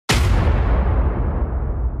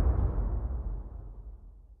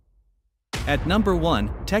At number 1,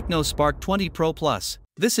 Tecno Spark 20 Pro Plus.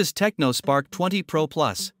 This is Tecno Spark 20 Pro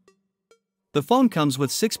Plus. The phone comes with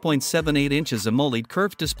 6.78 inches AMOLED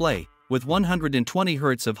curved display, with 120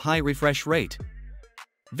 Hz of high refresh rate.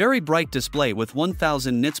 Very bright display with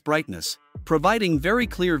 1000 nits brightness, providing very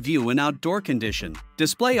clear view in outdoor condition.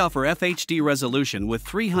 Display offer FHD resolution with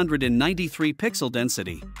 393 pixel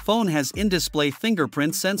density. Phone has in-display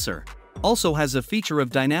fingerprint sensor. Also has a feature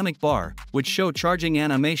of dynamic bar, which show charging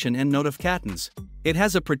animation and notifications. It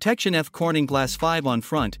has a protection F Corning Glass 5 on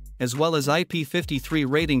front, as well as IP53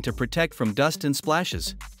 rating to protect from dust and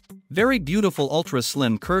splashes. Very beautiful ultra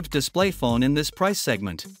slim curved display phone in this price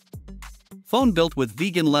segment. Phone built with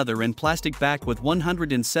vegan leather and plastic back with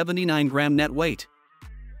 179 gram net weight.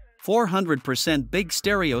 400% big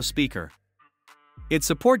stereo speaker. It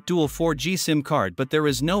support dual 4G SIM card, but there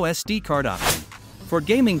is no SD card option. For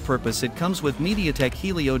gaming purpose it comes with MediaTek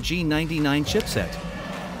Helio G99 chipset.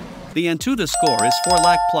 The Antutu score is 4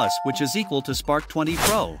 lakh plus, which is equal to Spark 20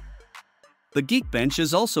 Pro. The Geekbench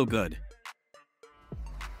is also good.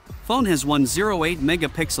 Phone has 108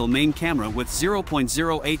 megapixel main camera with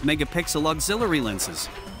 0.08 megapixel auxiliary lenses.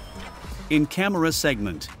 In camera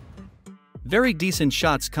segment, very decent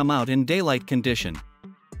shots come out in daylight condition.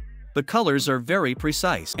 The colors are very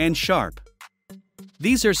precise and sharp.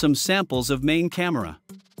 These are some samples of main camera.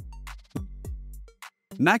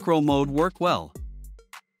 Macro mode work well.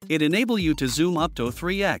 It enable you to zoom up to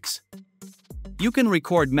 3x. You can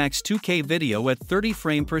record max 2K video at 30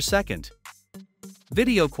 frame per second.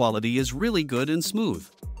 Video quality is really good and smooth.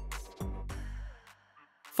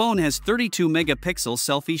 Phone has 32 megapixel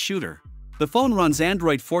selfie shooter. The phone runs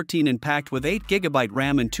Android 14 and packed with 8GB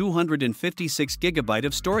RAM and 256GB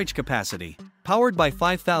of storage capacity. Powered by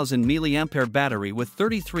 5000 mAh battery with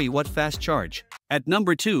 33 watt fast charge. At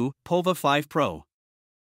number 2, POVA 5 Pro.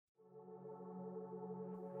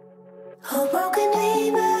 Oh, broken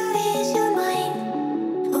dreamer is your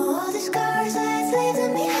mind. All the scars let's leave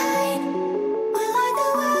them behind. We light the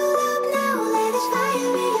world up now, let us fire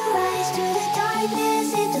in your eyes to the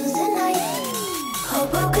darkness into the night. Oh,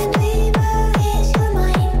 broken dreamer is your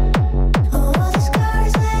mind. All the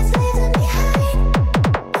scars let's leave them behind.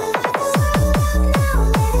 We light the world up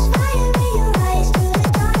now, let us fire in your eyes to the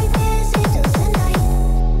darkness into the night.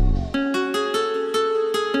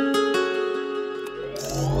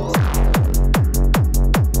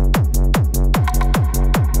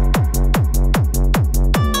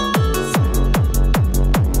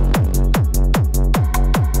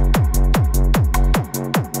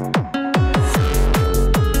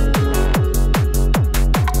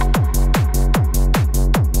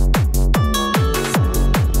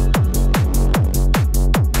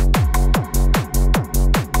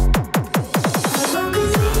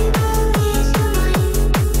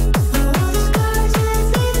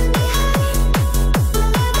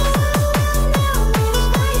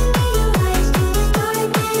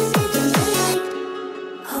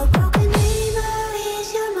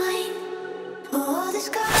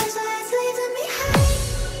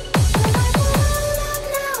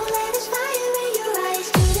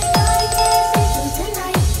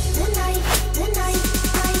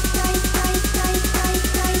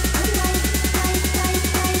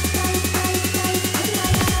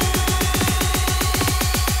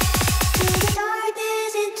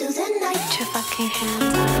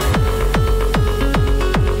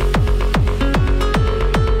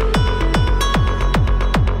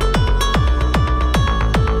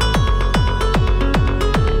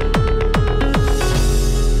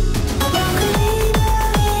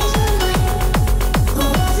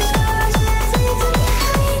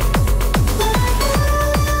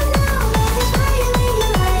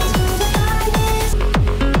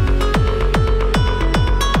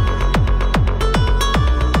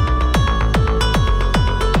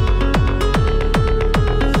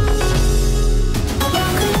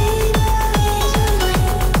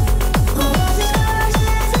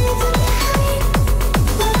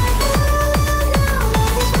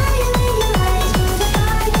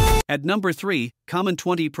 At number 3, Camon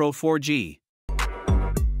 20 Pro 4G.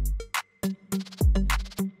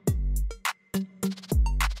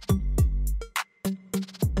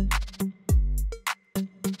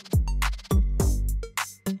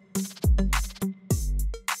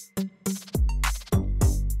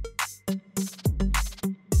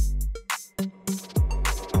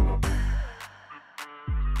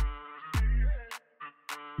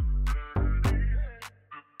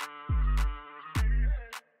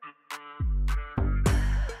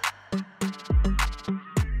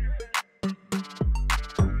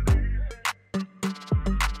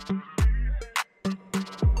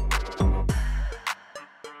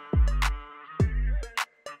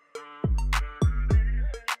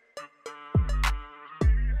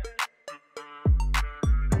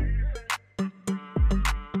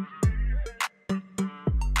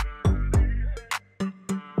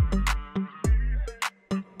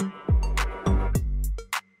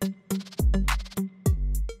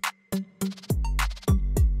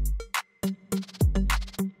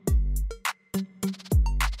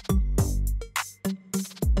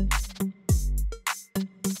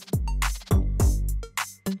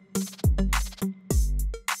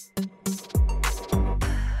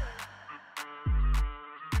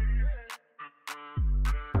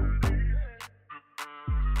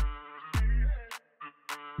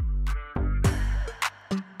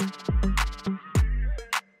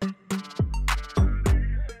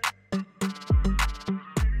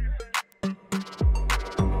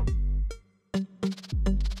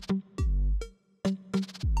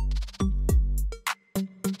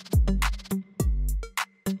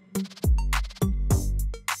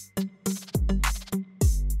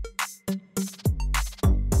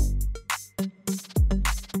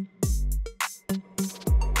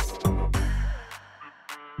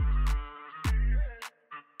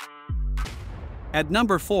 At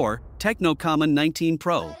number 4, Tecno Camon 19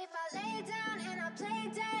 Pro. But if I lay down and I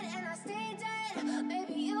play dead and I stay dead,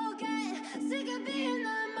 maybe you'll get sick of being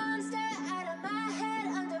the monster out of my head,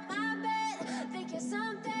 under my bed. Think you're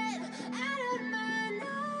something out of my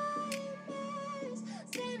nightmares,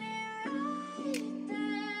 standing right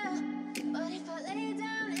there. But if I lay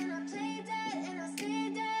down and I play dead and I stay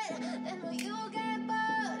dead, then will you get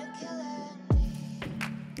bored of killing me?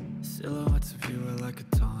 Silhouettes of you are like a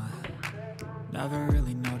taunt. Never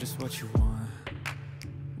really know just what you want.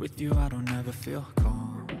 With you I don't ever feel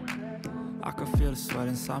calm. I can feel the sweat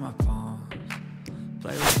inside my palms.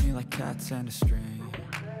 Play with me like cats and a string.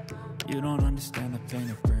 You don't understand the pain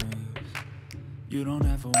it brings. You don't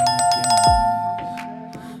ever wanna give me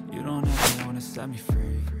wings. You don't ever wanna set me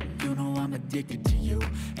free. You know I'm addicted to you,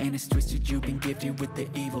 and it's twisted. You've been gifted with the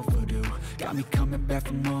evil voodoo. Got me coming back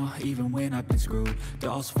for more, even when I've been screwed.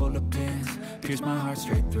 Dolls full of pins, pierce my heart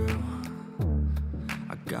straight through.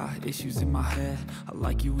 I got issues in my head. I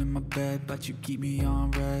like you in my bed, but you keep me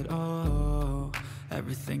on red. Oh,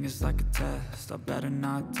 everything is like a test. I better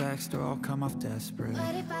not text or I'll come off desperate.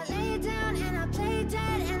 But if I lay down and I play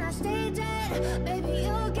dead and I stay dead, maybe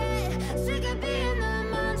you'll get sick of being the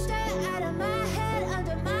monster out of my head,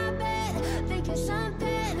 under my bed. Think you're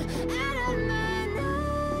something out of my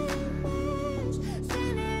nightmares,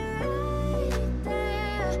 standing right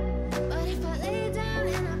there. But if I lay down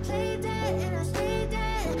and I play dead and I stay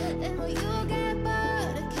dead, then will you get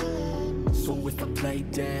bored of killing me? So if I play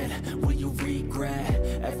dead, will you regret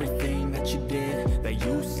everything that you did, that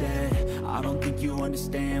you said? I don't think you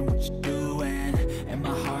understand what you're doing, and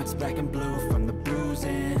my heart's black and blue from the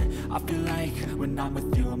bruising. I feel like when I'm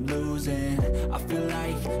with you I'm losing. I feel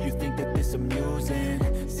like you think that this amusing,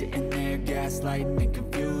 sitting there gaslighting and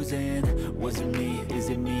confusing. Was it me? Is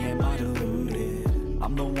it me? Am I deluded?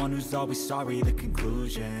 I'm the one who's always sorry, the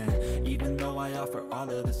conclusion. Even though I offer all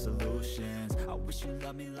of the solutions, I wish you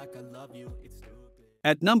loved me like I love you. It's stupid.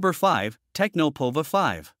 At number 5, Tecno POVA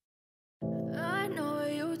 5. I know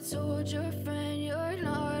you told your friend you're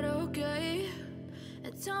not okay,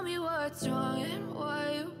 and tell me what's wrong and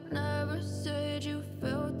why you never said you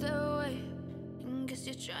felt that way. And guess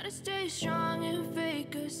you're trying to stay strong and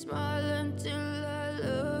fake a smile until I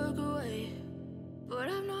look away. But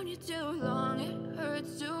I've known you too long, it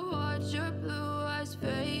hurts to watch your blue eyes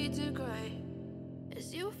fade to gray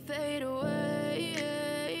as you fade away,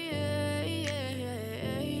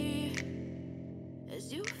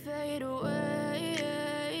 as you fade away.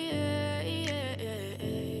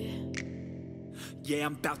 Yeah,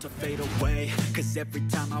 I'm about to fade away, cause every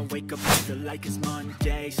time I wake up I feel like it's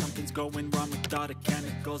Monday. Something's going wrong with all the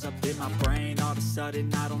chemicals up in my brain. All of a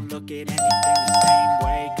sudden I don't look at anything the same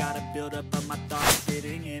way. Gotta build up of my thoughts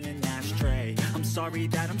sitting in an ashtray. I'm sorry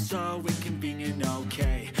that I'm so inconvenient,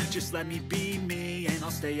 okay? Just let me be me and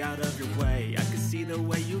I'll stay out of your way. I can see the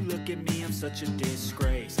way you look at me, I'm such a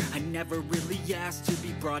disgrace. I never really asked to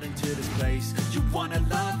be brought into this place. You wanna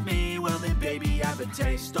love me? Well then baby have a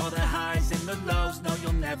taste. All the highs and the lows, no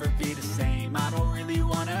you'll never be the same. I don't really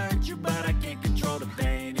wanna hurt you but I can't control the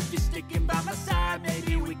pain. If you're sticking by my side,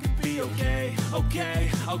 maybe we could be okay.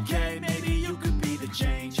 Okay, maybe you could be the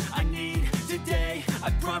change I need today. I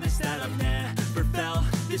promise that I've never felt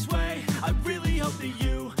this way. I really hope that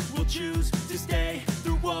you will choose to stay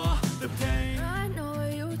through all the pain. I know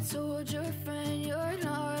you told your friend you're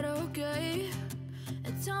not okay,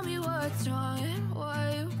 and tell me what's wrong and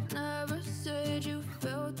why you never said you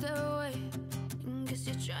felt that way. And guess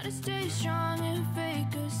you're trying to stay strong and fake